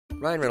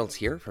Ryan Reynolds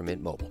here from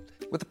Mint Mobile.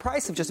 With the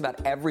price of just about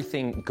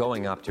everything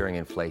going up during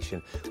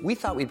inflation, we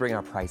thought we'd bring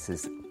our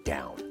prices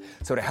down.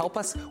 So to help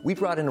us, we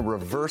brought in a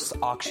reverse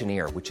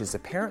auctioneer, which is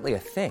apparently a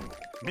thing.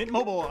 Mint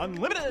Mobile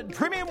Unlimited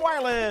Premium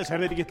Wireless. How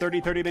to get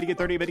 30, 30, bit to get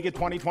 30, bit to get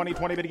 20, 20,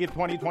 20, bit to get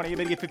 20, 20,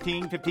 bit to get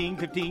 15, 15,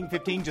 15,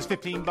 15, just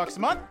 $15 a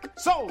month?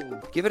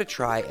 Sold! Give it a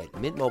try at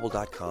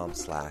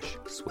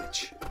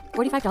mintmobile.com/switch.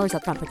 $45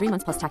 up front for 3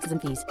 months plus taxes and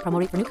fees. Promo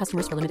rate for new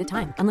customers for limited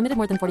time. Unlimited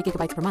more than 40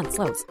 gigabytes per month.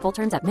 Slows full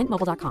terms at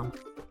mintmobile.com.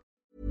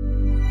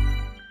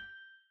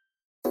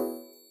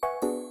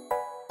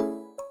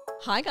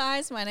 Hi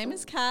guys, my name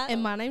is Kat.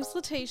 And my name's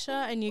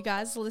Letitia, and you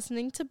guys are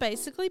listening to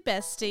Basically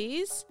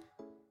Besties.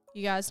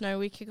 You guys know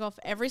we kick off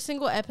every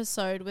single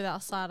episode with our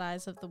side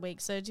eyes of the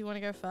week. So do you want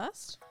to go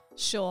first?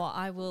 Sure,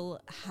 I will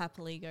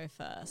happily go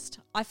first.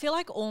 I feel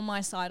like all my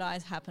side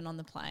eyes happen on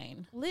the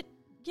plane.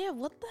 Yeah,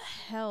 what the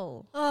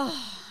hell? Oh,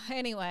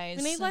 anyways.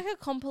 We need like a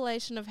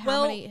compilation of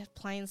how many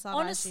plane side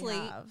eyes you have.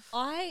 Honestly,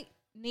 I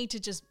need to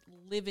just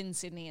live in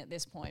Sydney at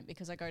this point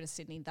because I go to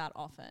Sydney that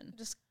often.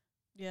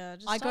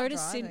 I go to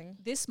Sydney.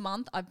 This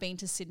month I've been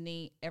to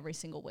Sydney every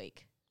single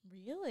week.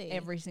 Really?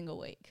 Every single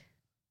week.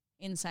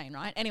 Insane,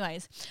 right?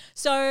 Anyways,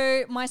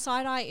 so my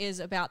side eye is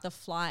about the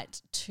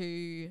flight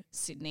to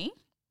Sydney.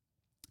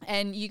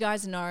 And you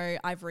guys know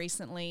I've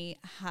recently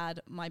had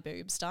my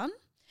boobs done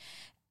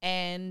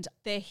and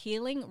they're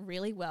healing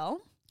really well,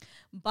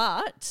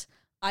 but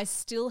I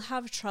still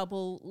have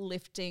trouble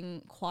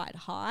lifting quite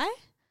high.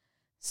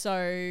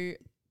 So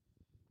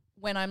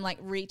when I'm like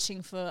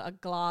reaching for a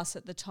glass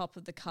at the top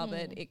of the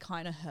cupboard, it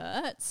kind of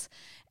hurts.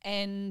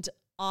 And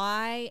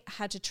I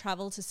had to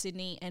travel to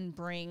Sydney and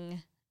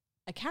bring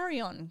a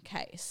carry-on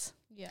case,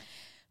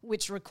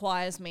 which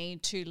requires me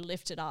to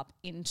lift it up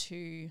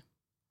into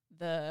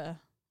the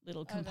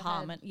little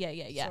compartment.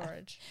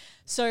 Storage.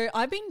 So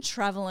I've been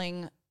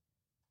traveling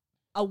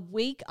a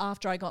week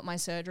after I got my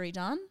surgery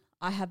done.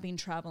 I have been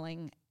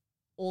traveling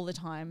all the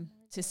time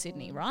to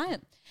Sydney, right?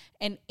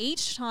 And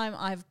each time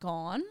I've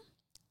gone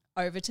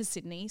over to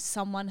Sydney,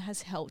 someone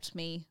has helped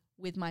me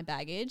with my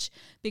baggage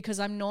because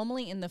I'm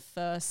normally in the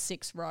first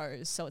 6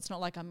 rows. So it's not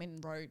like I'm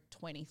in row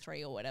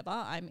 23 or whatever.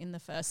 I'm in the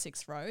first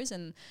 6 rows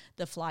and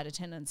the flight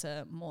attendants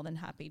are more than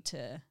happy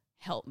to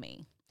help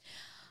me.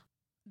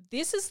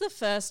 This is the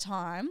first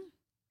time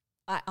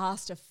I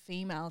asked a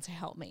female to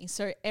help me.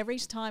 So every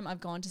time I've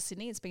gone to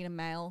Sydney, it's been a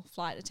male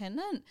flight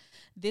attendant.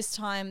 This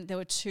time there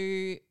were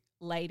 2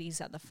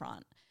 ladies at the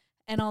front.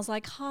 And I was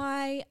like,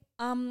 hi,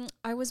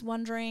 I was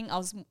wondering, I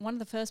was one of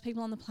the first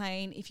people on the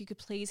plane, if you could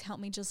please help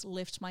me just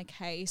lift my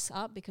case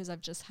up because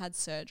I've just had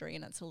surgery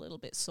and it's a little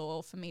bit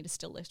sore for me to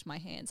still lift my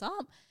hands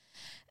up.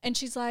 And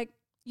she's like,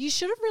 you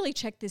should have really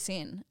checked this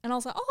in. And I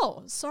was like,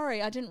 oh,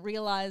 sorry, I didn't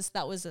realize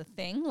that was a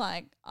thing.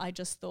 Like, I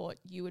just thought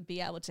you would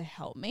be able to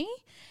help me.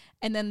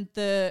 And then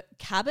the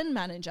cabin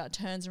manager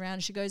turns around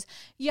and she goes,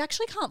 you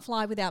actually can't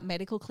fly without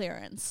medical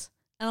clearance.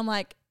 And I'm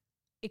like,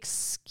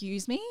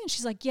 excuse me? And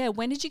she's like, yeah,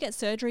 when did you get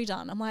surgery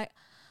done? I'm like,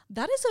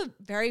 that is a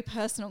very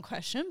personal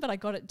question, but I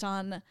got it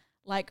done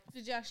like...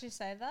 Did you actually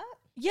say that?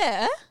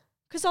 Yeah,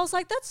 because I was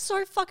like, that's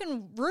so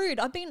fucking rude.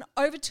 I've been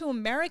over to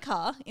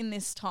America in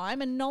this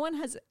time and no one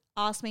has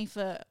asked me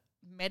for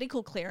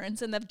medical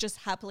clearance and they've just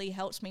happily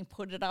helped me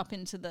put it up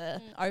into the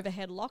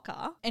overhead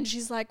locker. And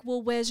she's like,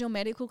 well, where's your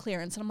medical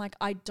clearance? And I'm like,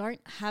 I don't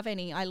have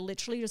any. I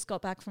literally just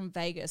got back from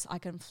Vegas. I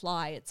can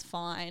fly. It's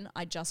fine.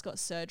 I just got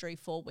surgery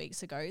 4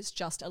 weeks ago. It's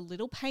just a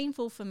little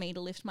painful for me to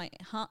lift my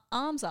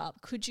arms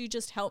up. Could you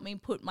just help me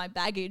put my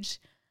baggage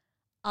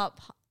up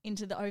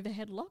into the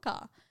overhead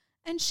locker?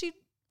 And she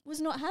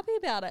was not happy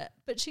about it,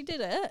 but she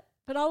did it.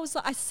 But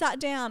I sat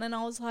down and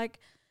I was like,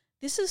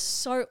 this is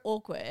so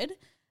awkward.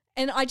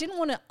 And I didn't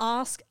want to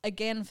ask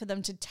again for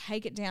them to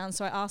take it down.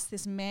 So I asked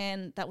this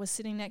man that was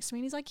sitting next to me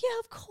and he's like, yeah,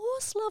 of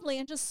course, lovely.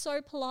 And just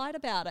so polite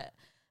about it.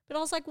 But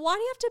I was like, why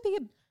do you have to be a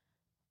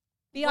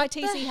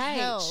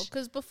B-I-T-C-H?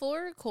 Because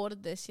before we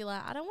recorded this, you're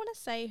like, I don't want to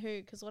say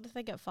who because what if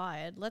they get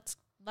fired? Let's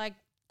like...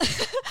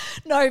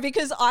 No,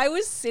 because I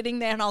was sitting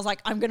there and I was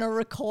like, I'm going to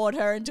record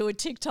her and do a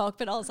TikTok.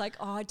 But I was like,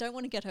 oh, I don't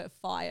want to get her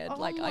fired. Oh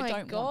like, my I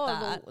don't God,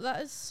 want that. well,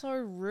 that is so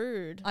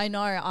rude. I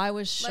know. I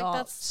was shocked. Like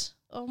that's...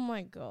 Oh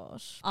my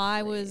gosh.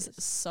 I was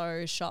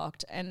so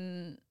shocked.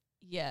 And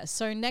yeah,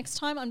 so next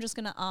time I'm just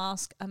going to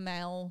ask a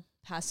male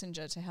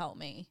passenger to help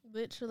me.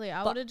 Literally,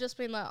 I would have just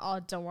been like,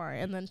 oh, don't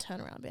worry. And then turn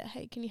around and be like,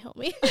 hey, can you help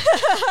me?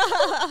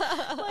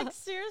 Like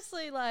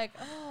seriously, like,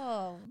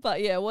 oh.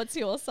 But yeah, what's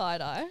your side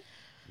eye?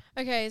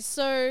 Okay,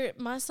 so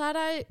my side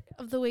eye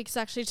of the week is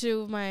actually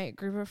to my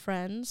group of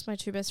friends, my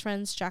 2 best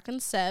friends, Jack and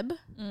Seb.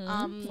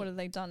 What have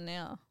they done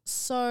now?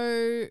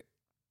 So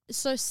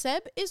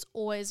Seb is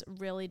always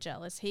really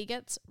jealous. He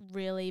gets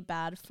really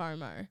bad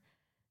FOMO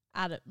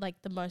out of,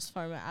 like, the most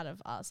FOMO out of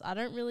us. I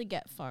don't really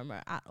get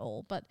FOMO at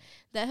all, but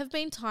there have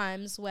been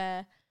times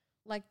where,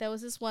 like, there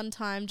was this one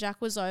time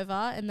Jack was over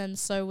and then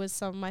so was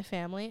some of my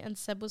family and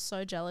Seb was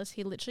so jealous.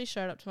 He literally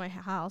showed up to my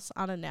house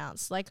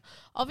unannounced. Like,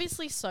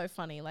 obviously so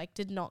funny, like,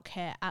 did not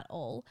care at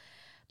all.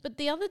 But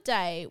the other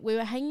day we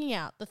were hanging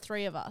out, the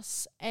three of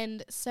us,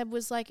 and Seb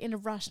was like in a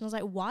rush, and I was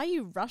like, why are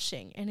you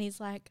rushing? And he's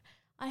like,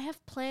 I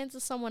have plans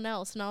with someone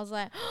else. And I was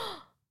like,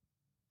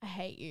 I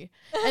hate you.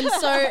 And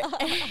so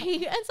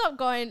he ends up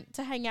going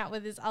to hang out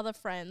with his other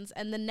friends,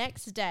 and the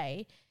next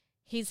day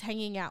he's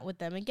hanging out with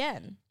them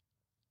again.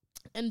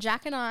 And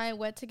Jack and I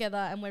were together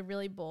and we're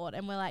really bored,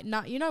 and we're like,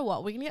 nah, you know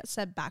what? We're going to get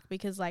Seb back,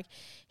 because like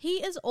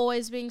he is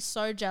always being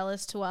so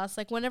jealous to us.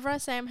 Like whenever I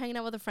say I'm hanging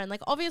out with a friend,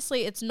 like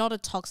obviously it's not a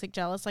toxic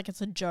jealous, like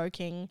it's a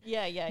joking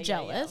jealous.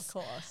 Yeah, of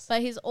course.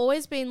 But he's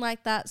always been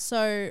like that.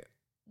 So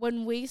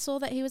when we saw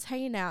that he was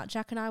hanging out,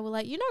 Jack and I were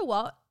like, you know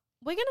what?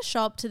 We're going to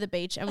show up to the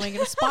beach and we're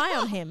going to spy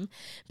on him.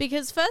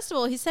 Because first of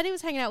all, he said he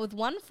was hanging out with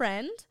one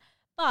friend,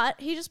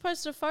 but he just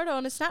posted a photo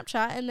on his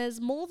Snapchat and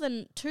there's more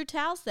than 2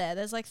 towels there.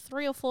 There's like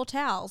 3 or 4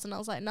 towels. And I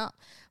was like, nah,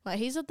 like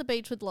he's at the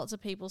beach with lots of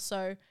people.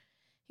 So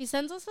he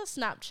sends us a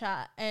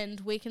Snapchat and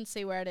we can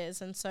see where it is.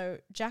 And so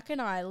Jack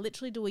and I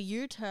literally do a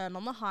U-turn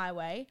on the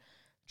highway,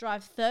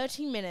 drive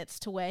 30 minutes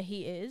to where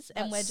he is.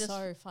 And we're just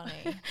so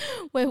funny.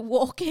 we're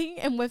walking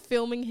and we're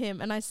filming him.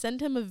 And I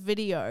sent him a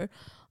video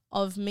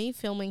of me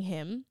filming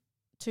him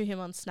to him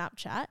on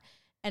Snapchat.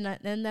 And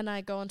then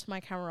I go onto my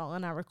camera roll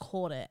and I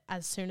record it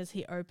as soon as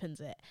he opens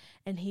it.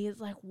 And he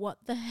is like, what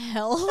the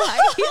hell?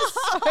 Like, he's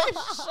so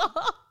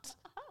shocked.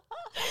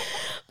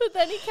 But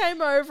then he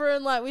came over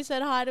and, like, we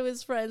said hi to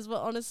his friends.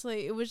 But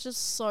honestly, it was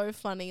just so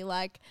funny.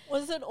 Like,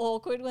 was it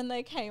awkward when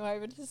they came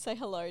over to say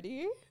hello to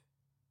you?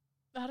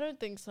 I don't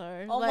think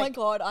so. Oh, my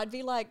God. I'd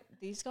be like,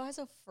 these guys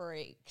are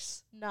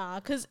freaks. Nah,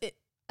 because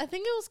I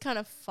think it was kind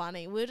of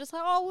funny. We were just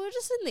like, oh, we were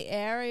just in the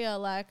area,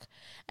 like,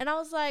 and I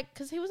was like,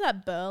 because he was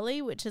at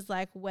Burleigh, which is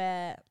like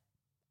where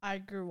I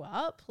grew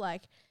up,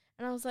 like,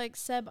 and I was like,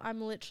 Seb, I'm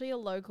literally a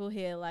local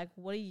here, like,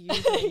 what are you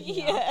doing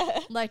here? Yeah.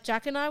 Like,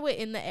 Jack and I were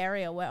in the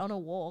area, we're on a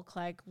walk,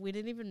 like, we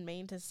didn't even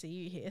mean to see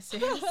you here,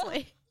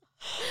 seriously.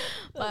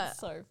 That's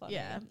so funny.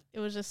 Yeah,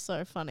 it was just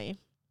so funny.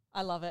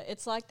 I love it.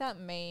 It's like that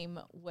meme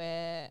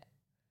where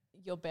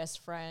your best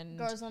friend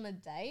Goes on a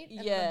date and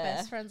the Yeah.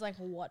 best friend's like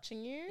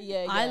watching you.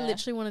 Yeah, I yeah.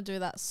 literally want to do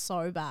that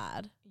so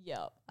bad.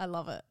 Yep. I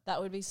love it.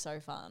 That would be so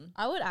fun.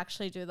 I would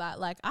actually do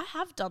that. Like, I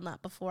have done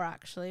that before,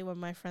 actually, when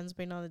my friend's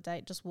been on a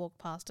date, just walk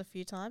past a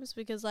few times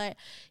because, like,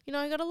 you know,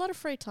 I got a lot of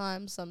free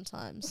time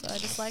sometimes. So I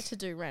just like to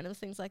do random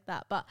things like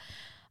that. But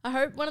I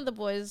hope one of the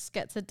boys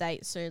gets a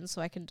date soon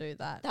so I can do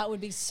that. That would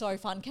be so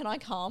fun. Can I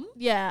come?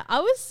 Yeah. I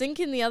was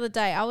thinking the other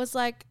day, I was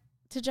like,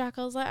 to Jack,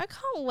 I was like, I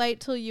can't wait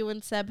till you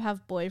and Seb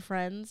have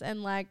boyfriends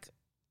and, like,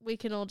 we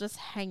can all just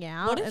hang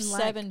out. What if and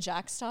Seb like, and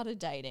Jack started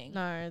dating?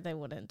 No, they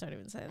wouldn't. Don't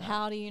even say that.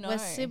 How do you know? We're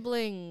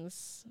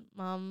siblings,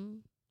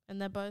 Mum,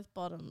 and they're both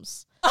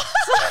bottoms.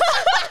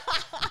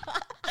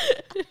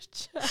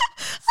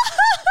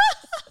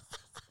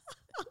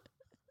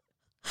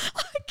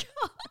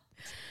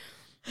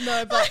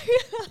 No, but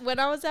when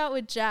I was out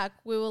with Jack,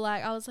 we were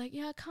like, I was like,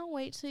 yeah, I can't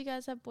wait till you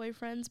guys have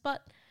boyfriends.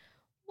 But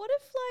what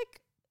if,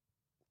 like,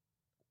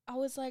 I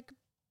was like,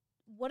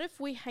 what if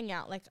we hang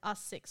out, like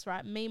us 6,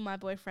 right? Me, my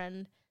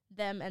boyfriend,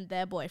 them and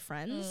their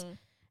boyfriends.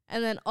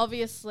 And then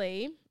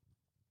obviously,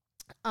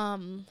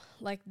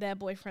 like their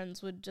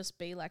boyfriends would just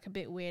be like a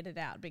bit weirded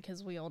out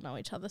because we all know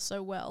each other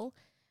so well.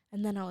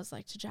 And then I was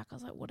like to Jack, I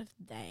was like, what if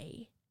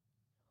they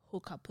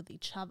hook up with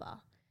each other?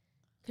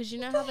 Because you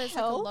know how there's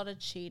like a lot of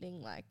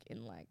cheating, like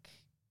in like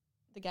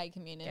the gay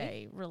community,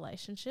 gay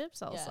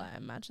relationships. I was like,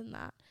 imagine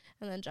that.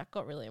 And then Jack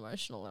got really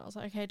emotional, and I was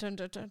like, okay, don't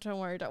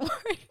worry, don't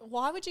worry.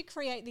 Why would you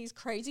create these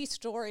crazy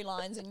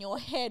storylines in your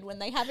head when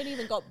they haven't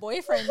even got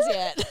boyfriends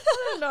yet?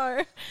 I don't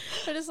know.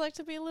 I just like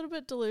to be a little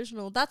bit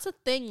delusional. That's a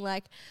thing.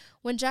 Like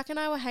when Jack and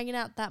I were hanging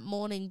out that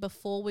morning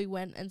before we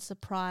went and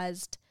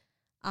surprised,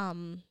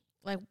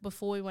 like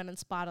before we went and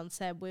spied on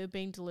Seb, we were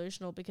being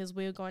delusional because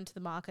we were going to the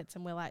markets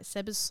and we're like,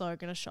 Seb is so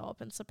going to show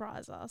up and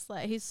surprise us.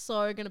 Like he's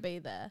so going to be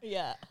there.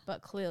 Yeah.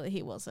 But clearly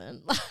he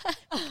wasn't.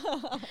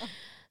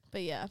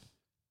 But yeah.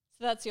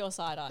 So that's your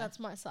side eye. That's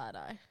my side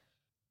eye.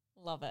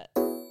 Love it.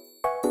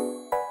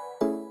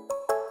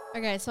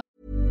 Okay, so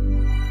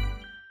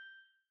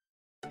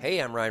Hey,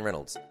 I'm Ryan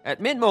Reynolds.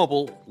 At Mint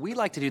Mobile, we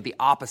like to do the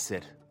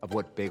opposite of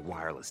what Big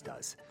Wireless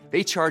does.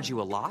 They charge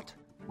you a lot,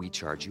 we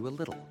charge you a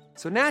little.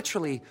 So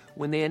naturally,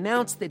 when they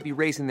announced they'd be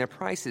raising their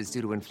prices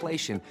due to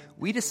inflation,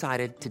 we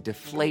decided to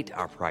deflate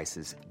our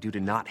prices due to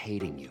not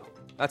hating you.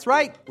 That's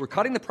right. We're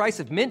cutting the price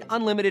of Mint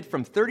Unlimited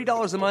from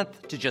 $30 a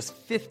month to just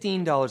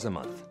 $15 a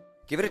month.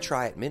 Give it a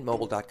try at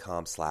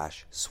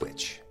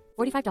mintmobile.com/switch.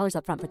 $45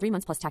 up front for 3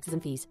 months plus taxes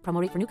and fees. Promo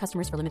rate for new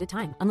customers for limited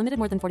time. Unlimited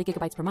more than 40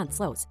 gigabytes per month.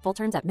 Slows full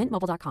terms at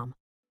mintmobile.com.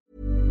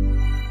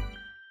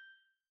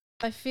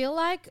 I feel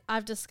like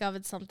I've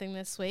discovered something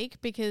this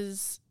week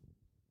because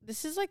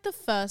this is like the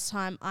first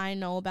time I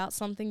know about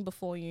something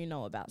before you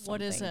know about something.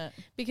 What is it?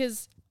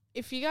 Because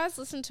if you guys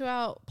listen to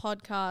our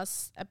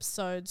podcast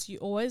episodes, you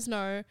always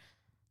know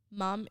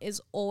Mum is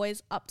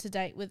always up to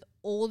date with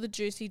all the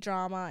juicy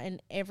drama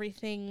and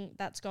everything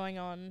that's going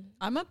on.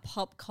 I'm a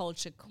pop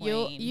culture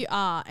queen. You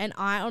are. And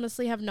I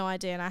honestly have no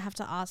idea, and I have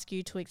to ask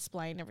you to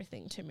explain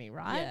everything to me,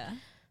 right? Yeah.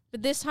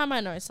 But this time I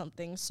know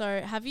something.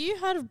 So have you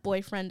heard of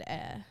boyfriend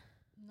air?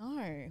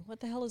 No.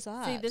 What the hell is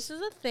that? See, this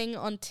is a thing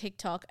on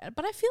TikTok,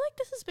 but I feel like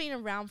this has been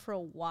around for a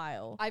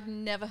while. I've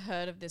never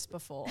heard of this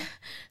before.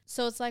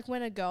 So it's like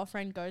when a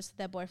girlfriend goes to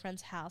their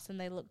boyfriend's house and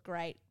they look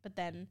great, but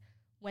then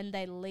when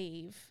they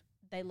leave,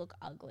 they look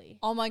ugly.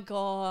 Oh my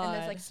God. And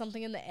there's like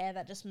something in the air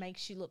that just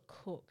makes you look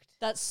cooked.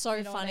 That's so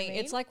You know what I funny. mean?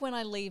 It's like when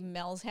I leave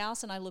Mel's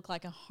house and I look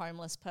like a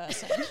homeless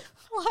person.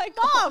 Like,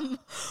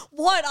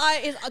 What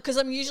because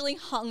I'm usually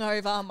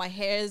hungover, my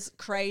hair's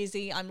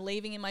crazy, I'm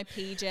leaving in my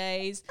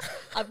PJs,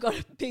 I've got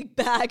a big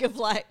bag of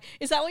like,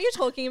 is that what you're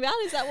talking about?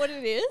 Is that what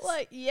it is?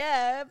 like,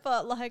 yeah,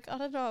 but like, I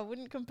don't know, I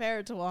wouldn't compare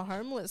it to a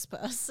homeless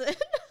person.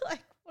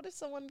 Like, what if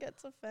someone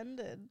gets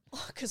offended?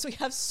 Because we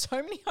have so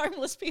many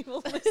homeless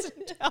people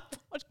listening to our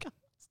podcast.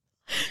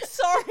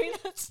 Sorry,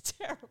 that's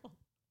terrible.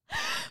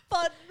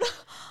 But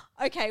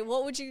okay,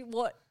 what would you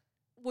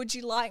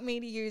like me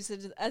to use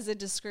it as a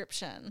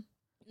description?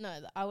 No,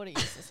 I would have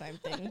used the same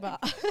thing, but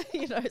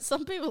you know,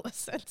 some people are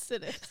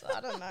sensitive, so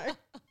I don't know.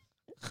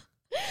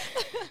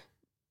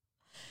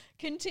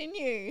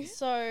 Continue.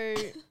 So,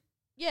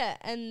 yeah,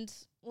 and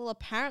well,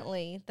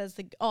 apparently there's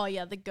the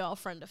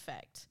girlfriend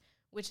effect,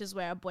 which is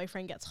where a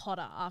boyfriend gets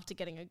hotter after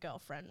getting a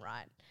girlfriend,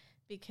 right?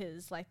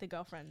 Because like the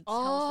girlfriend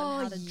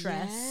tells them how to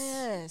dress,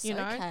 yes, you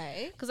know?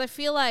 Okay. Because I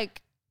feel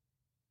like,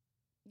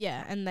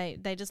 yeah, and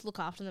they just look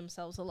after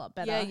themselves a lot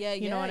better.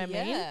 You know what I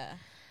mean? Yeah.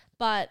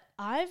 But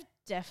I've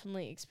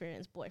definitely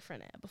experienced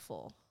boyfriend air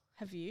before.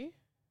 Have you?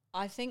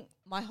 I think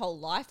my whole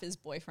life is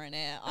boyfriend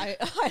air. I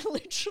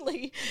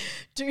literally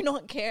do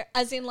not care,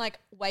 as in like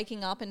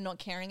waking up and not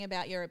caring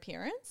about your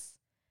appearance.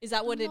 Is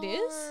that what it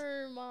is?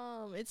 No,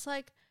 Mom. It's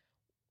like,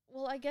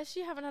 well, I guess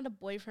you haven't had a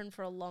boyfriend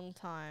for a long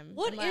time.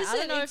 What And, like, is I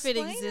don't it? know if it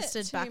Explain it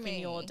existed to back in me.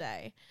 your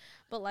day.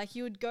 But like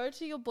you would go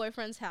to your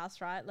boyfriend's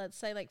house, right? Let's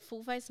say like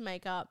full face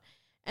makeup.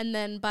 And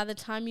then by the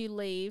time you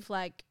leave,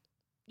 like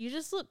you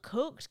just look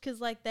cooked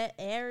because like their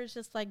air is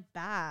just like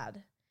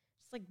bad.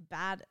 It's like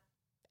bad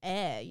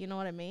air. You know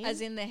what I mean? As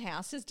in the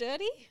house is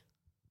dirty?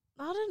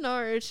 I don't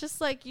know. It's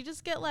just like you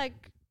just get like,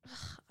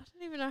 I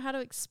don't even know how to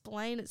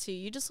explain it to you.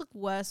 You just look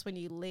worse when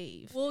you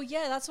leave. Well,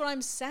 yeah, that's what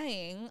I'm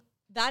saying.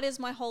 That is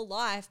my whole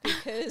life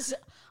because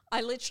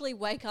I literally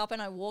wake up and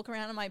I walk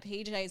around in my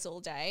PJs all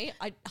day.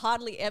 I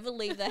hardly ever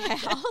leave the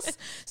house.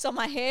 So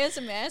my hair's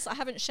a mess. I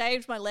haven't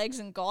shaved my legs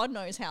in God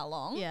knows how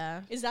long.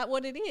 Yeah. Is that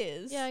what it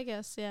is? Yeah, I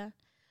guess, yeah.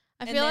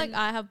 I And feel like then-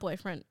 I have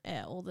boyfriend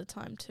air all the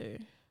time too.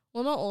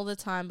 Well, not all the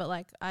time, but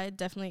like I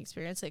definitely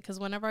experience it because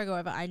whenever I go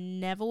over, I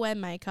never wear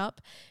makeup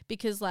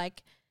because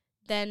like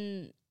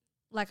then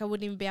like I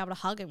wouldn't even be able to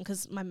hug him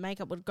because my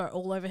makeup would go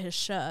all over his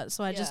shirt.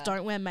 So I just Yeah.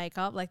 don't wear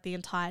makeup like the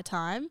entire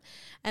time.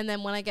 And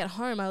then when I get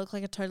home, I look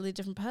like a totally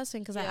different person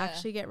because I Yeah.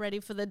 actually get ready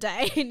for the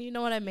day. And you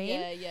know what I mean?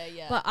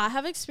 Yeah. But I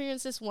have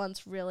experienced this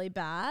once really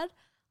bad.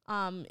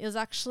 It was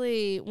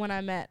actually when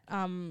I met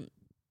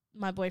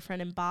my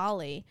boyfriend in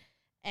Bali,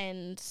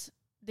 and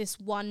this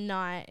one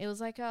night it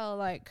was like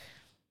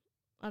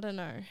I don't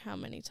know how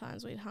many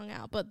times we'd hung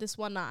out, but this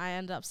one night I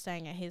ended up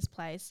staying at his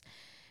place.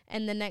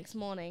 And the next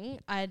morning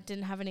I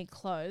didn't have any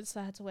clothes,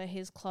 so I had to wear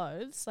his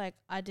clothes. Like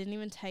I didn't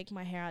even take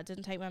my hair out,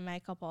 didn't take my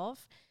makeup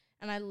off,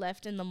 and I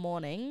left in the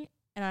morning.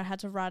 And I had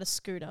to ride a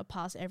scooter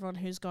past everyone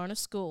who's going to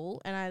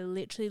school, and I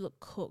literally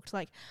looked cooked.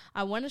 Like,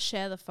 I want to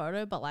share the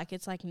photo, but, like,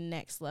 it's, like,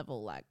 next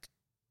level. Like,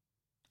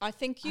 I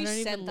think you I don't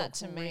even sent that look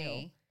to real.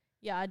 me.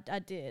 yeah, I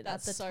did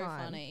That's at the so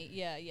time. funny.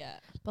 Yeah.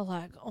 But,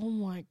 like, oh,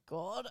 my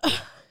God.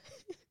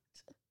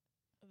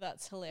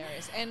 That's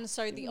hilarious. And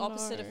so the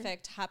opposite No.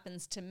 effect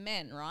happens to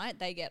men, right?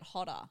 They get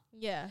hotter.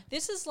 Yeah.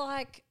 This is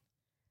like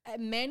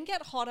men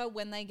get hotter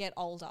when they get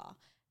older.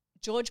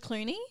 George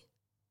Clooney,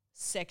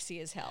 sexy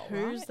as hell.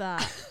 Who's right?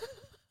 that?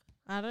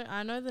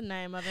 I know the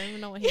name. I don't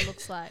even know what he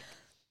looks like.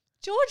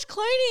 George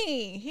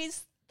Clooney.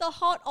 He's the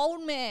hot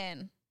old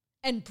man.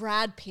 And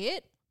Brad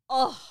Pitt.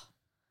 Oh,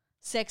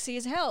 sexy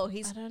as hell.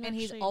 I don't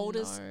he's actually old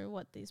as know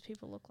what these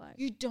people look like.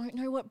 you don't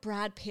know what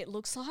Brad Pitt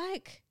looks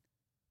like?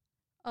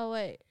 Oh,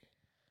 wait.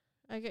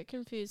 I get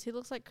confused. He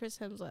looks like Chris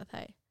Hemsworth,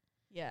 hey.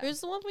 Yeah.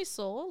 Who's the one we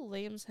saw?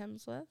 Liam's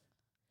Hemsworth?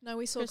 No,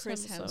 we saw Chris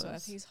Chris Hemsworth.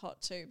 Hemsworth. He's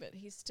hot too, but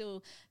he's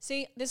still.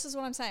 See, this is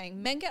what I'm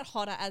saying. Men get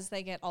hotter as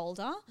they get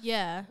older.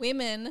 Yeah.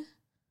 Women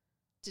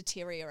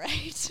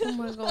deteriorate. Oh,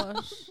 my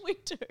gosh. We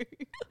do.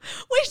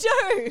 We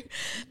do.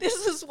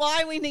 This is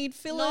why we need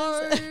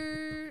fillers.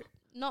 No,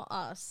 not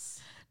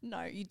us.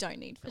 No, you don't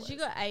need fillers. Because you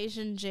got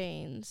Asian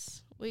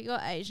genes. We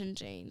got Asian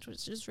genes,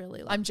 which is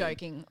really lucky. I'm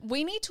joking.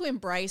 We need to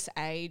embrace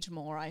age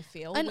more, I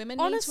feel. And Women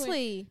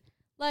honestly,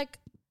 like,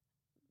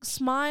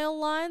 smile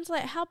lines,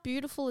 like, how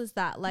beautiful is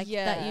that? Like, that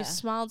Yeah. you've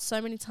smiled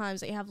so many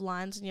times that you have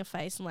lines in your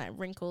face and, like,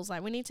 wrinkles.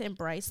 Like, we need to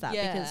embrace that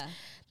because Yeah.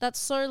 that's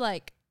so,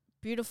 like,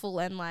 beautiful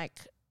and,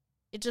 like,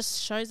 it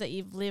just shows that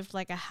you've lived,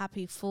 like, a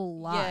happy, full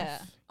life. Yeah,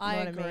 You know I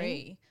what agree.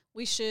 mean?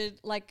 We should,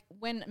 like,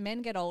 when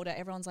men get older,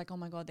 everyone's like, oh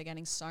my God, they're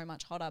getting so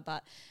much hotter.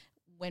 But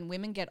when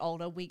women get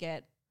older, we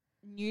get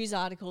news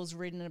articles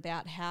written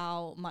about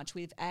how much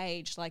we've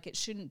aged. Like, it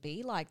shouldn't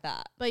be like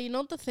that. But you know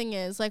what the thing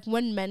is? Like,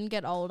 when men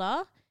get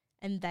older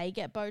and they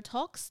get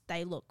Botox,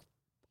 they look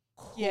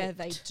cooked. Yeah,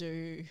 they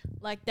do.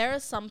 Like, there are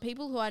some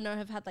people who I know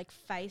have had, like,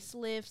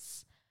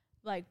 facelifts,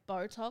 like,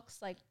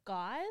 Botox, like,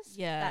 guys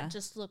that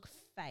just look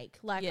fake.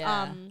 Like,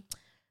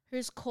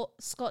 who's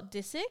Scott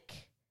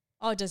Disick?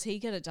 Oh, does he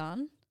get it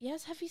done?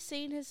 Yes, have you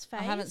seen his face?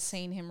 I haven't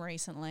seen him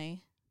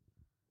recently.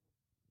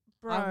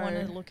 Bro. I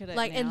want to look at it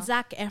like, now. and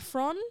Zac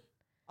Efron.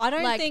 I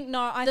don't like, think,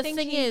 no, I the think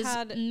thing he is,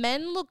 had...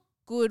 men look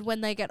good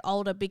when they get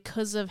older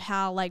because of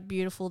how, like,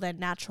 beautiful their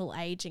natural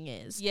aging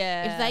is.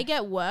 Yeah. If they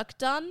get work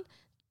done,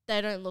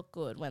 they don't look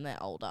good when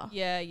they're older.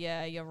 Yeah,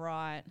 you're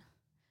right.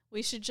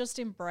 We should just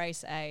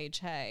embrace age,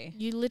 hey?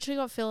 You literally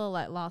got filler,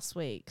 like, last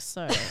week,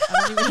 so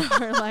I don't even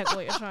know, like,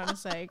 what you're trying to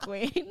say,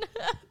 queen.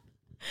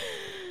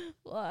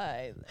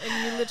 Like,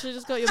 and you literally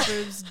just got your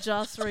boobs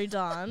just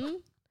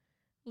redone.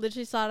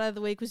 Literally started of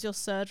the week was your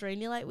surgery,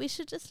 and you're like, we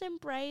should just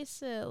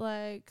embrace it.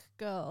 Like,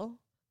 girl.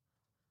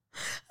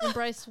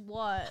 Embrace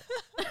what?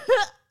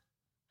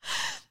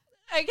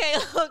 Okay,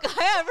 look,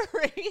 I have I'm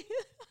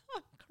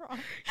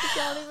crying. You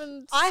can't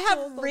even I talk have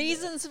on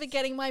reasons for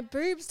getting my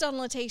boobs done,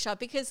 Letitia,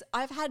 because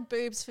I've had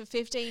boobs for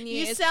 15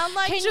 years. You sound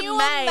like Can you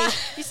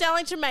Jermaine. You sound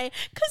like Jermaine.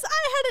 Because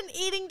I had an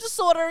eating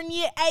disorder in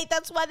year 8.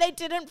 That's why they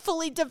didn't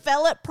fully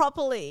develop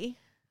properly.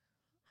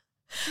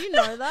 Do you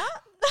know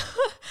that?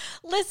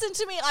 Listen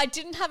to me. I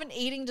didn't have an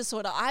eating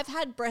disorder. I've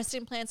had breast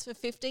implants for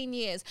 15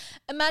 years.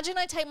 Imagine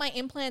I take my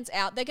implants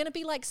out. They're going to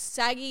be like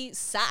saggy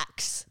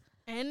sacks.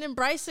 And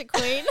embrace it,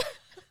 queen.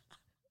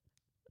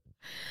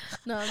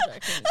 No, I'm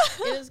joking.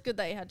 It is good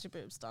that you had your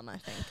boobs done, I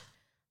think.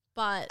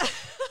 But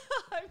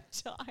I'm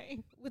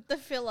dying. with the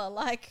filler,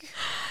 like...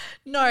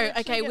 No, literally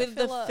okay, get with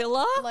the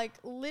filler? Like,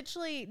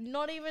 literally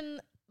not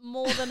even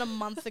more than a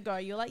month ago,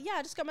 you're like, yeah,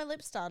 I just got my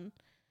lips done.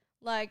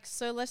 Like,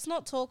 so let's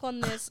not talk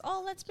on this,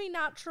 oh, let's be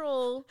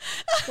natural.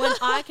 When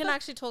I can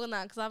actually talk on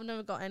that because I've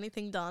never got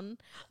anything done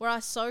where I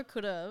so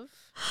could have.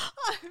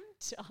 I'm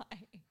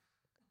dying.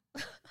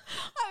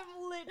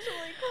 I'm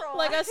literally crying.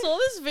 Like, I saw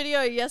this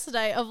video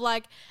yesterday of,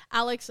 like,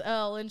 Alex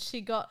Earl, and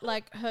she got,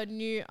 like, her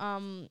new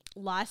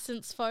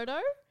license photo.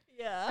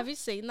 Yeah. Have you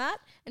seen that?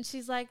 And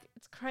she's like,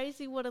 it's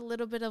crazy what a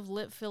little bit of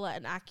lip filler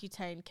and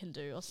Accutane can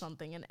do or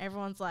something. And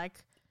everyone's like,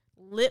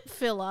 lip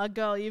filler?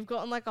 Girl, you've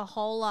gotten, like, a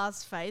whole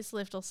ass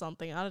facelift or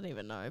something. I don't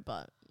even know,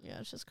 but, yeah,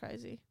 it's just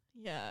crazy.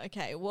 Yeah,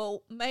 okay.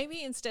 Well,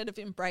 maybe instead of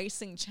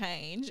embracing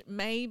change,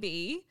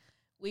 maybe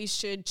we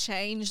should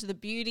change the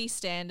beauty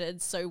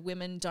standards so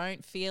women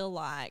don't feel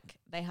like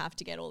they have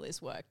to get all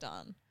this work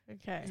done.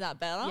 Okay. Is that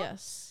better?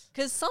 Yes.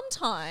 Because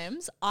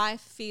sometimes I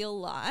feel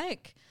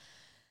like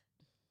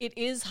it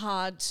is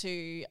hard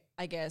to,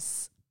 I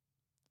guess,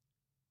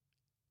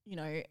 you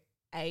know,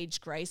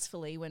 age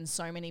gracefully when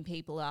so many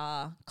people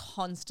are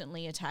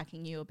constantly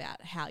attacking you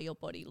about how your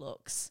body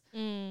looks.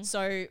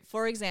 So,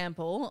 for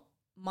example,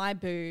 my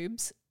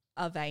boobs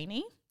are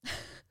veiny.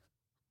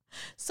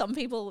 Some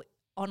people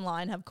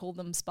online have called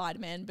them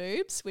Spider-Man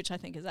boobs, which I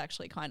think is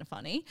actually kind of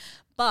funny.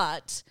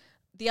 But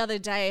the other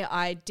day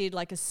I did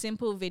like a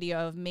simple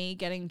video of me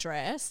getting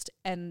dressed,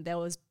 and there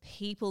was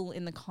people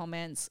in the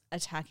comments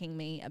attacking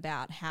me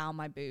about how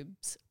my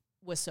boobs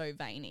were so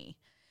veiny.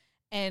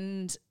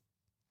 And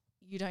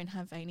you don't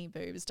have veiny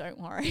boobs, don't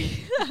worry.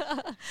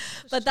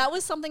 But that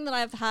was something that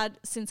I've had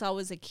since I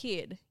was a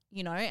kid,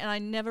 you know, and I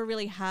never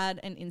really had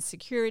an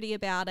insecurity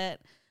about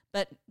it.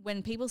 But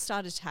when people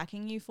start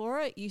attacking you for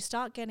it, you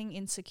start getting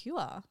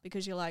insecure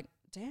because you're like,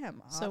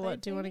 damn. So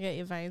what, do you want to get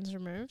your veins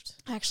removed?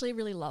 I actually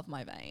really love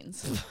my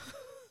veins.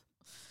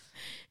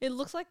 It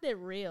looks like they're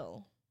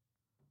real.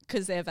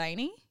 Because they're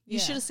veiny? You Yeah.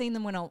 should have seen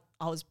them when I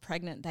was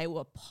pregnant. They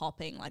were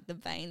popping. Like the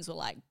veins were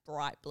like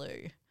bright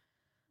blue.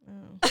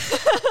 Oh.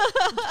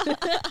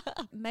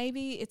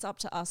 Maybe it's up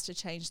to us to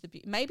change the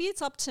beauty. Maybe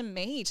it's up to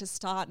me to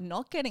start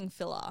not getting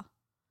filler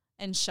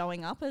and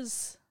showing up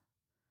as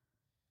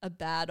a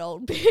bad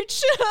old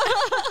bitch.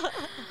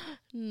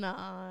 No,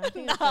 I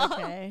think it's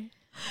okay.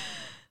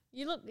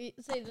 You look,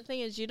 see, the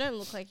thing is, you don't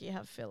look like you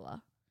have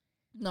filler.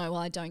 No,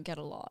 well, I don't get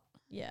a lot.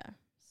 Yeah,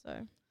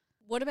 so.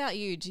 What about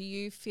you? Do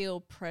you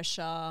feel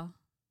pressure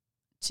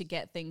to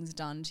get things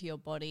done to your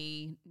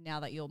body now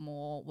that you're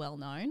more well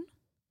known?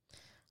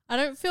 I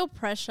don't feel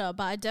pressure,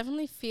 but I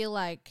definitely feel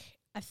like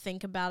I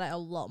think about it a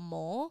lot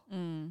more.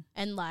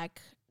 And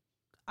like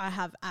I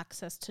have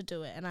access to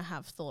do it, and I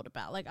have thought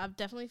about, like, I've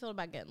definitely thought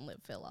about getting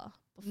lip filler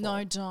before.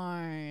 No,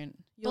 don't.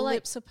 Your like,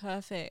 lips are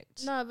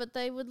perfect. No, but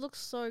they would look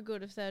so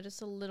good if they're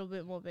just a little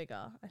bit more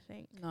bigger, I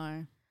think.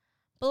 No.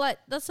 But like,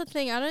 that's the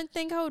thing. I don't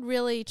think I would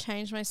really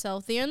change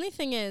myself. The only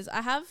thing is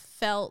I have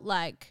felt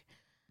like,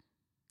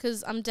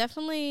 because I'm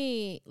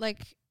definitely,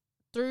 like,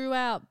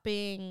 throughout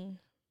being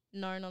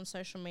known on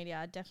social media,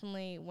 I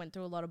definitely went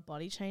through a lot of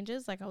body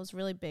changes. Like, I was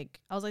really big.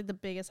 I was like the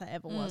biggest I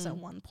ever was at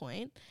one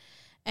point.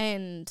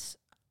 And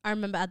I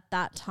remember at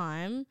that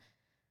time,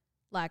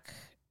 like,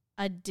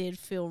 I did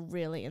feel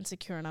really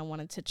insecure and I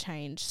wanted to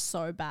change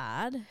so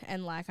bad.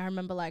 And like, I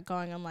remember like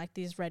going on like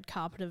these red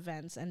carpet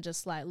events and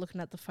just like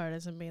looking at the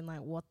photos and being like,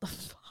 what the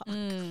fuck?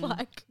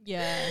 Like,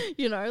 Yeah.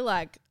 you know,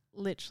 like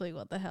literally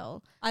what the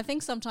hell? I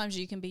think sometimes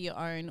you can be your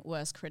own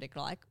worst critic.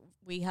 Like,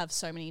 we have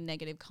so many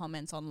negative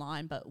comments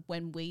online, but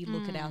when we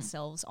look at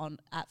ourselves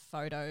at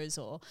photos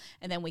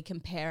and then we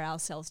compare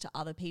ourselves to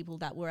other people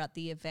that were at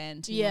the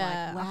event, and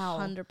Yeah, you're like, wow.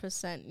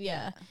 100%.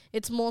 Yeah.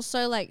 It's more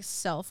so like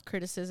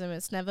self-criticism.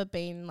 It's never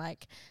been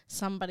like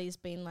somebody's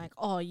been like,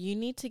 oh, you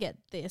need to get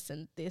this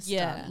and this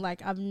done.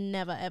 Like I've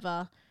never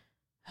ever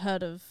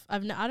heard of, I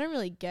don't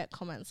really get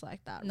comments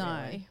like that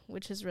really,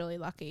 which is really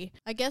lucky.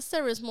 I guess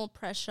there is more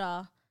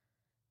pressure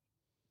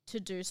to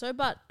do so,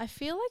 but I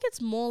feel like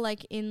it's more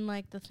like in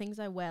like the things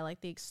I wear,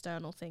 like the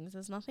external things.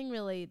 There's nothing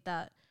really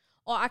that,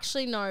 or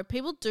actually no,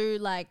 people do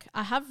like,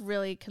 I have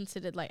really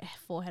considered like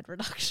forehead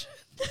reduction.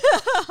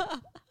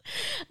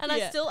 And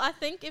I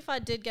think if I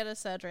did get a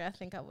surgery, I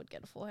think I would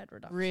get a forehead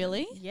reduction.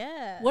 Really?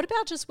 Yeah. What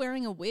about just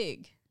wearing a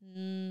wig?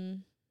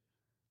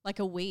 Like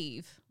a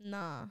weave?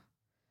 Nah.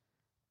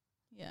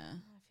 Yeah.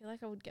 I feel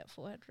like I would get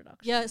forehead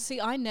reduction. Yeah,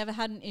 see, I never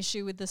had an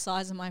issue with the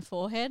size of my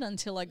forehead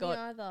until I got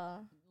Me either.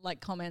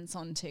 like comments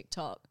on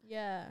TikTok.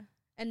 Yeah.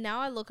 And now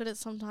I look at it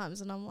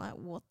sometimes and I'm like,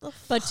 what the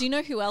fuck? But do you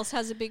know who else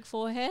has a big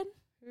forehead?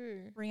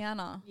 Who?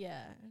 Rihanna.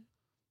 Yeah.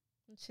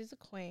 She's a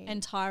queen.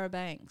 And Tyra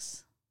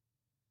Banks,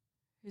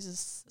 who's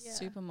a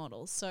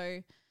supermodel.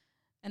 So,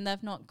 and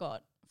they've not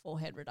got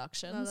forehead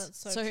reductions. No, that's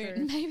so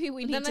true. Maybe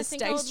we need to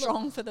stay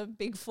strong for the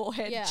big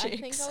forehead chicks. I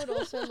think I would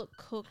also look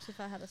cooked if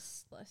I had a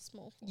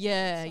small forehead.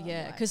 Yeah, so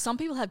yeah. like, Because some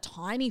people have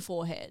tiny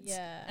foreheads.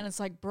 Yeah. And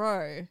it's like,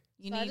 bro,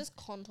 I just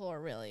contour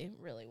really,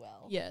 really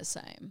well. Yeah,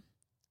 same.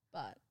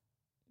 But,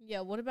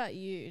 yeah, what about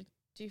you?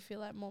 Do you feel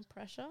like more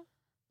pressure?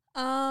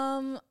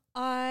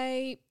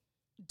 I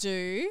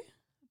do,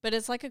 but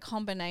it's like a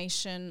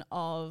combination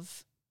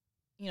of,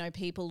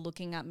 people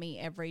looking at me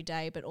every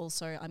day, but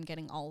also I'm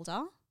getting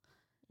older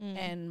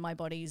and my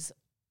body's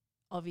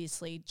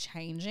obviously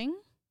changing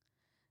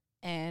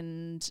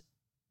and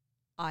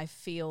I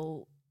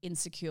feel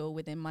insecure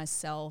within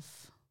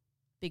myself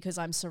because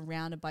I'm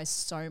surrounded by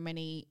so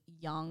many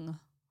young,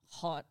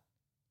 hot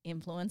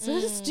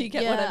influencers. Do you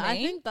get what I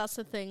mean? I think that's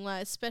the thing,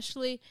 like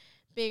especially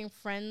being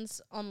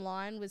friends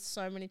online with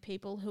so many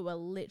people who are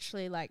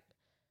literally like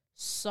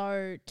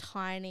so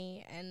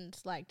tiny and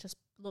like just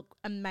look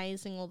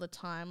amazing all the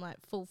time, like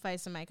full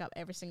face of makeup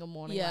every single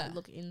morning, like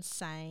look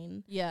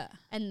insane. Yeah.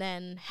 And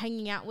then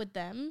hanging out with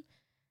them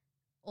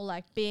or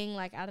like being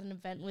like at an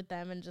event with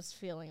them and just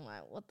feeling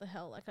like, what the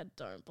hell, like I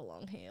don't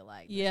belong here.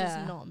 Like this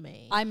is not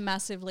me. I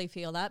massively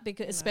feel that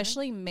because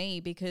especially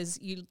me, because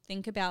you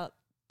think about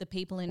the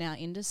people in our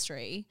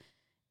industry,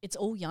 it's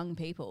all young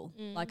people.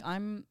 Like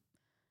I'm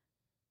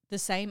the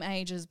same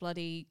age as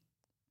bloody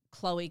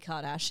Khloe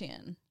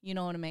Kardashian. You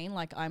know what I mean?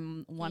 Like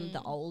I'm one of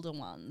the older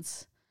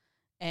ones.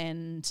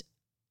 And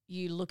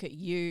you look at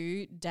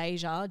you,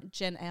 Deja,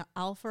 Gen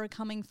Alpha are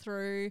coming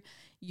through,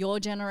 your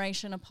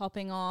generation are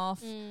popping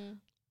off.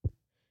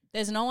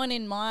 There's no one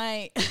in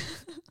my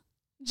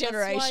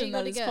generation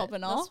that is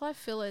popping off. That's why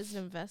fillers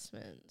and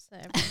investments. So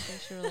everyone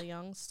thinks you're really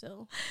young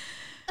still.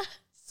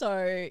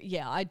 So,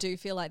 yeah, I do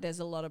feel like there's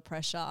a lot of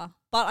pressure.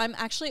 But I'm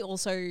actually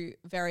also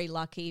very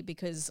lucky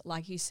because,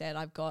 like you said,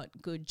 I've got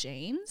good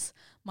genes.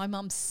 My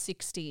mum's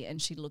 60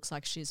 and she looks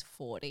like she's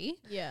 40.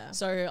 Yeah.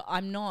 So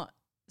I'm not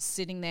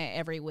sitting there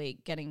every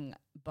week getting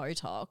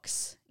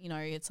Botox.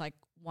 It's like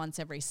once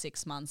every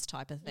 6 months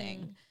type of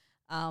thing.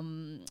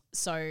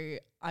 So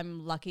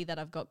I'm lucky that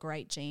I've got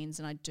great genes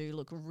and I do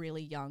look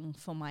really young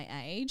for my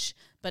age.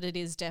 But it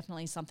is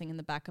definitely something in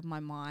the back of my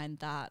mind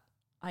that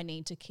I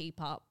need to keep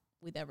up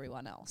with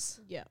everyone else.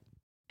 Yeah.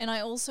 And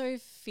I also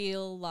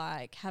feel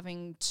like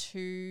having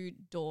 2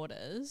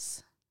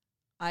 daughters,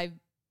 I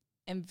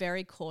am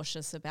very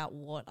cautious about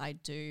what I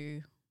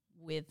do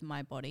with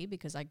my body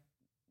because I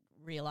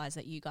realize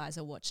that you guys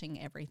are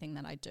watching everything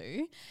that I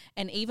do.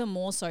 And even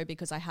more so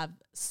because I have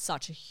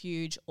such a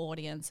huge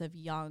audience of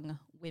young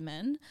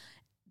women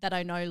that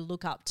I know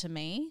look up to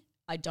me.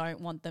 I don't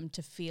want them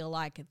to feel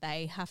like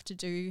they have to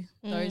do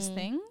those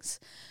things.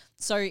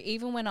 So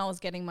even when I was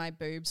getting my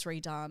boobs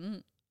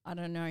redone, I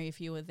don't know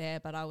if you were there,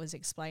 but I was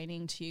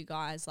explaining to you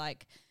guys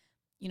like,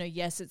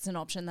 yes, it's an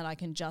option that I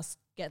can just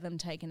get them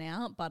taken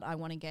out, but I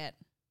want to get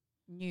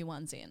new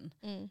ones in.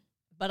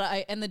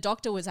 But and the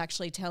doctor was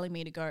actually telling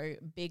me to go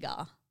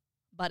bigger,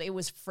 but it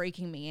was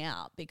freaking me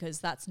out because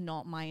that's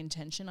not my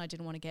intention. I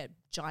didn't want to get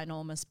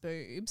ginormous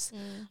boobs.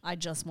 I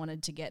just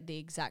wanted to get the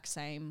exact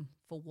same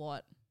for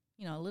what,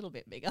 a little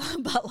bit bigger,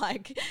 but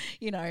like,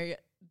 the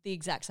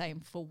exact same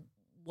for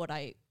what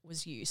I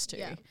was used to.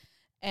 Yeah.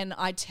 And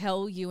I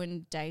tell you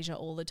and Deja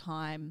all the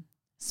time,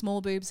 small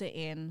boobs are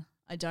in.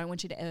 I don't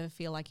want you to ever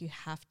feel like you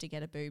have to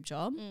get a boob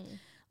job.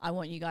 I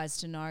want you guys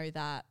to know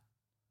that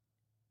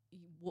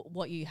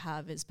what you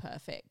have is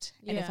perfect.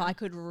 And if I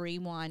could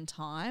rewind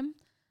time,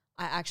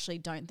 I actually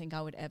don't think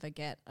I would ever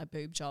get a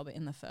boob job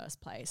in the first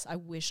place. I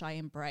wish I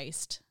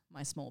embraced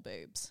my small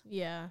boobs.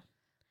 Yeah.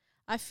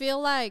 I feel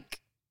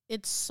like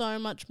it's so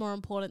much more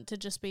important to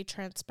just be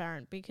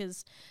transparent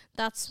because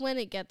that's when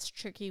it gets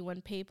tricky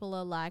when people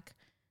are like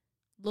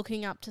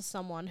looking up to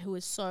someone who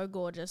is so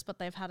gorgeous, but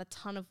they've had a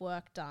ton of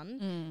work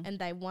done and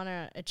they want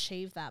to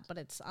achieve that, but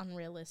it's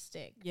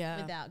unrealistic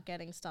without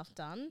getting stuff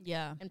done.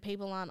 Yeah. And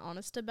people aren't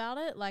honest about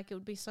it. Like, it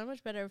would be so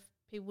much better if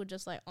people were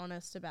just, like,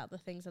 honest about the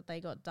things that they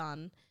got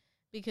done,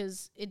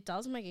 because it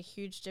does make a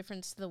huge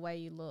difference to the way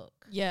you look.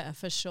 Yeah,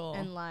 for sure.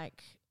 And,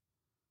 like,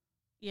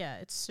 yeah,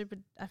 it's super,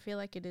 I feel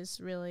like it is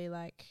really,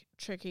 like,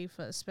 tricky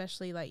for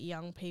especially, like,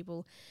 young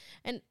people.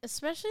 And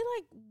especially,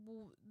 like,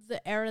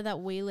 the era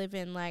that we live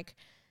in, like,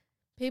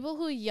 people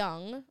who are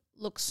young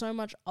look so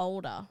much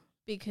older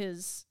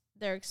because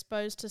they're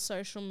exposed to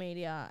social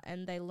media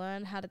and they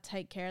learn how to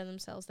take care of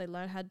themselves. They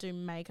learn how to do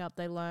makeup.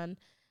 They learn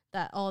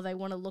that, oh, they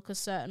want to look a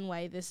certain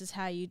way. This is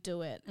how you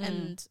do it.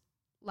 And,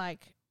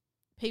 like,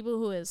 people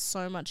who are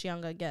so much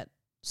younger get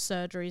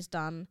surgeries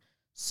done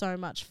so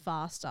much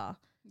faster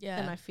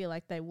than I feel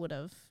like they would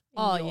have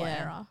in your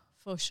era.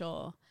 For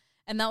sure.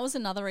 And that was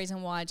another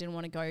reason why I didn't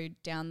want to go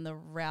down the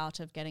route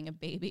of getting a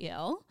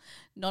BBL,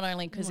 not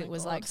only because it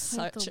was like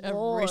such a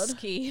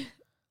risky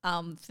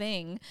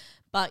thing,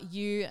 but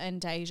you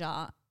and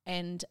Deja,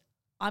 and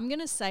I'm going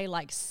to say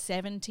like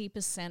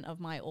 70% of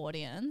my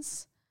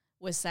audience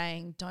was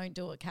saying, don't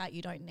do it, Kat,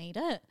 you don't need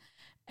it.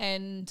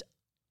 And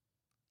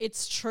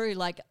it's true.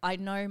 Like, I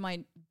know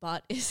my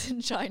butt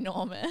isn't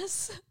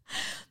ginormous,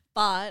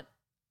 but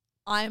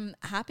I'm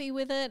happy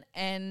with it,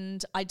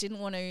 and I didn't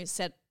want to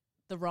set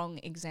the wrong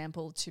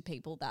example to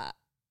people that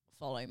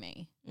follow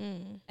me.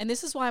 And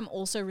this is why I'm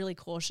also really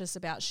cautious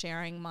about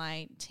sharing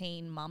my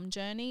teen mum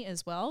journey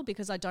as well,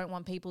 because I don't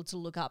want people to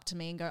look up to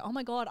me and go, oh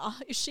my God,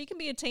 if she can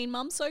be a teen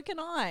mum, so can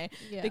I.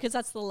 Yeah. Because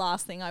that's the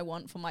last thing I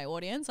want for my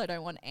audience. I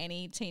don't want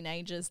any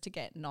teenagers to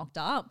get knocked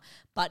up.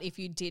 But if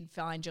you did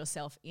find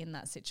yourself in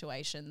that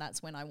situation,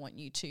 that's when I want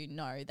you to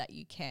know that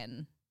you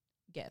can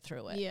get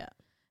through it. Yeah.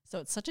 So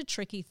it's such a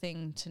tricky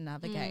thing to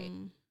navigate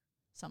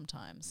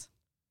sometimes.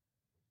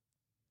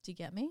 Do you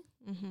get me?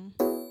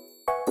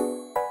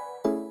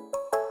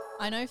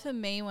 I know for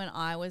me, when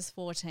I was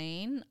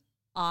 14,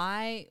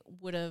 I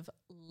would have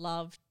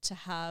loved to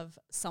have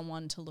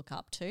someone to look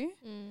up to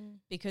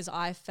because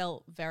I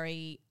felt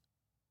very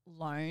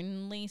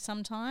lonely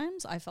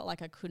sometimes. I felt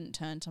like I couldn't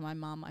turn to my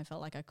mum. I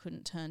felt like I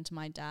couldn't turn to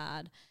my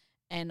dad.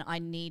 And I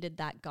needed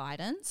that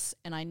guidance,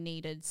 and I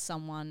needed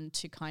someone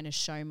to kind of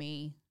show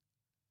me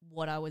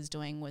what I was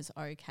doing was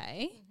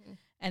okay.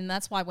 And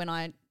that's why when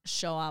I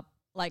show up,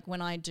 like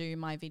when I do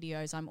my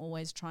videos, I'm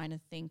always trying to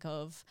think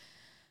of,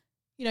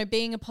 you know,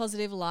 being a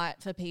positive light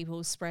for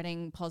people,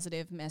 spreading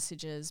positive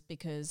messages,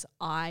 because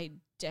I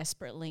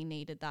desperately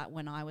needed that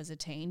when I was a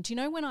teen. Do you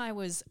know when I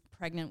was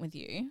pregnant with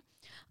you,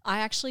 I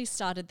actually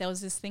started, there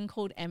was this thing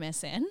called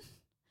MSN.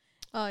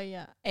 Oh,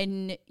 yeah.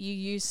 And you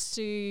used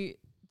to,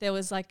 there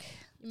was like,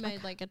 you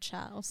made like a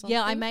chat or something?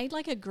 Yeah, I made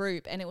like a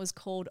group, and it was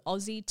called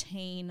Aussie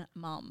Teen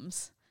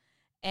Mums.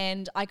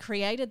 And I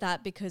created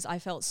that because I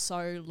felt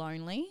so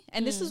lonely.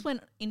 And this is when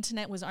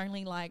internet was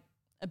only like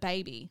a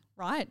baby,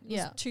 right? It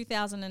was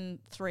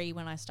 2003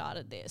 when I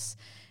started this.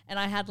 And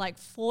I had like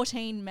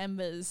 14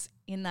 members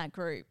in that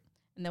group.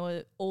 And they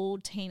were all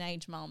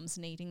teenage mums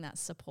needing that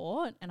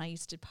support. And I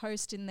used to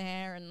post in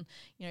there, and,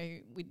 you know,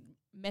 we'd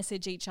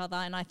message each other.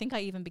 And I think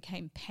I even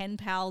became pen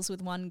pals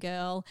with one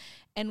girl.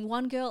 And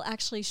one girl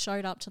actually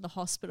showed up to the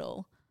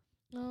hospital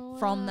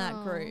from that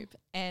group.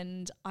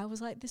 And I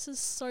was like, this is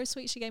so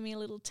sweet. She gave me a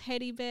little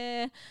teddy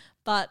bear,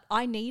 but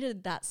I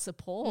needed that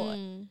support.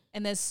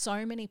 And there's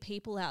so many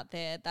people out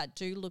there that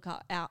do look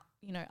up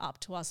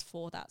to us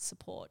for that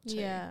support too.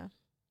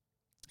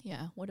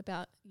 Yeah. What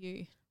about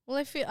you? Well,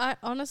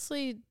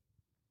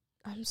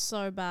 I'm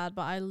so bad,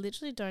 but I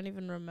literally don't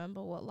even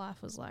remember what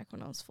life was like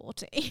when I was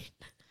 14.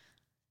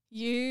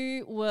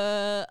 You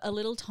were a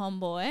little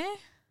tomboy,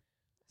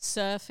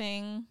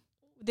 surfing.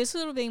 This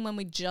would have been when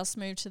we just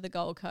moved to the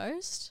Gold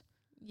Coast.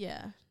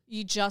 Yeah.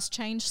 You just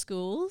changed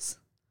schools.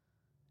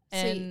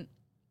 And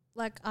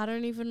like, I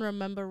don't even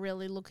remember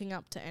really looking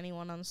up to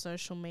anyone on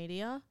social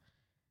media.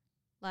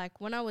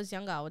 Like, when I was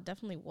younger, I would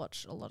definitely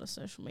watch a lot of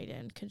social media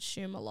and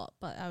consume a lot,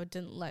 but I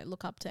didn't like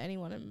look up to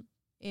anyone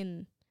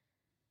in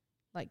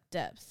like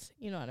depth.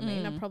 You know what I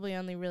mean? I probably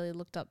only really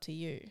looked up to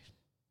you.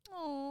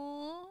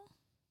 Aww.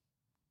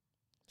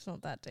 It's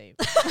not that deep.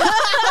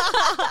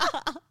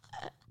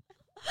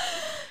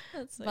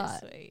 That's so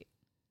sweet.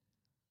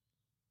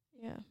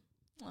 Yeah.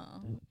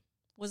 Oh.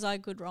 Was I a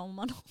good role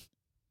model?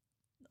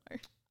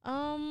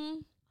 No.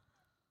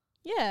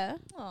 Yeah.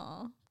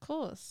 Oh, of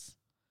course.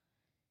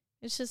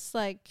 It's just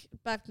like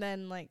back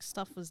then, like,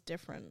 stuff was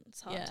different.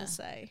 It's hard to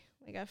say.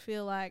 Like, I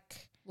feel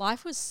like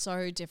life was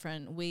so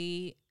different.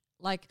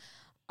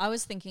 I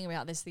was thinking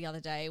about this the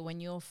other day. When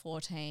you were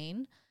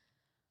 14,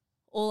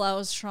 all I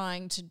was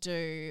trying to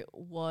do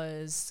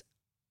was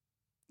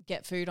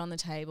get food on the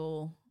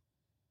table.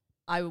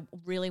 I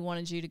really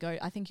wanted you to go.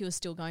 I think you were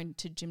still going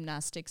to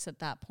gymnastics at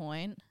that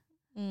point.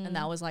 And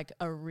that was like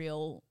a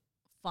real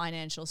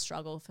financial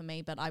struggle for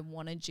me, but I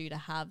wanted you to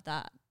have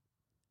that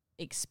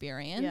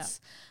experience.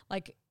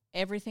 Like,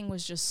 everything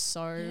was just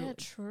so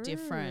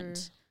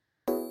different.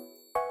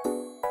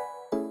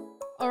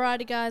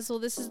 Alrighty, guys. Well,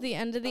 this is the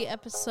end of the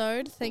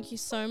episode. Thank you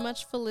so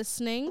much for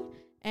listening,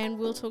 and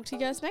we'll talk to you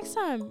guys next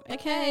time.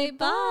 Okay,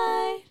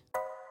 bye.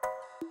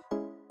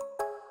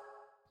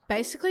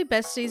 Basically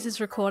Besties is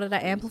recorded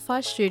at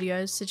Amplify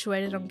Studios,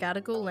 situated on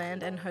Gadigal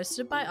land, and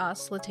hosted by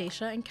us,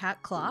 Letitia and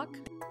Kat Clark.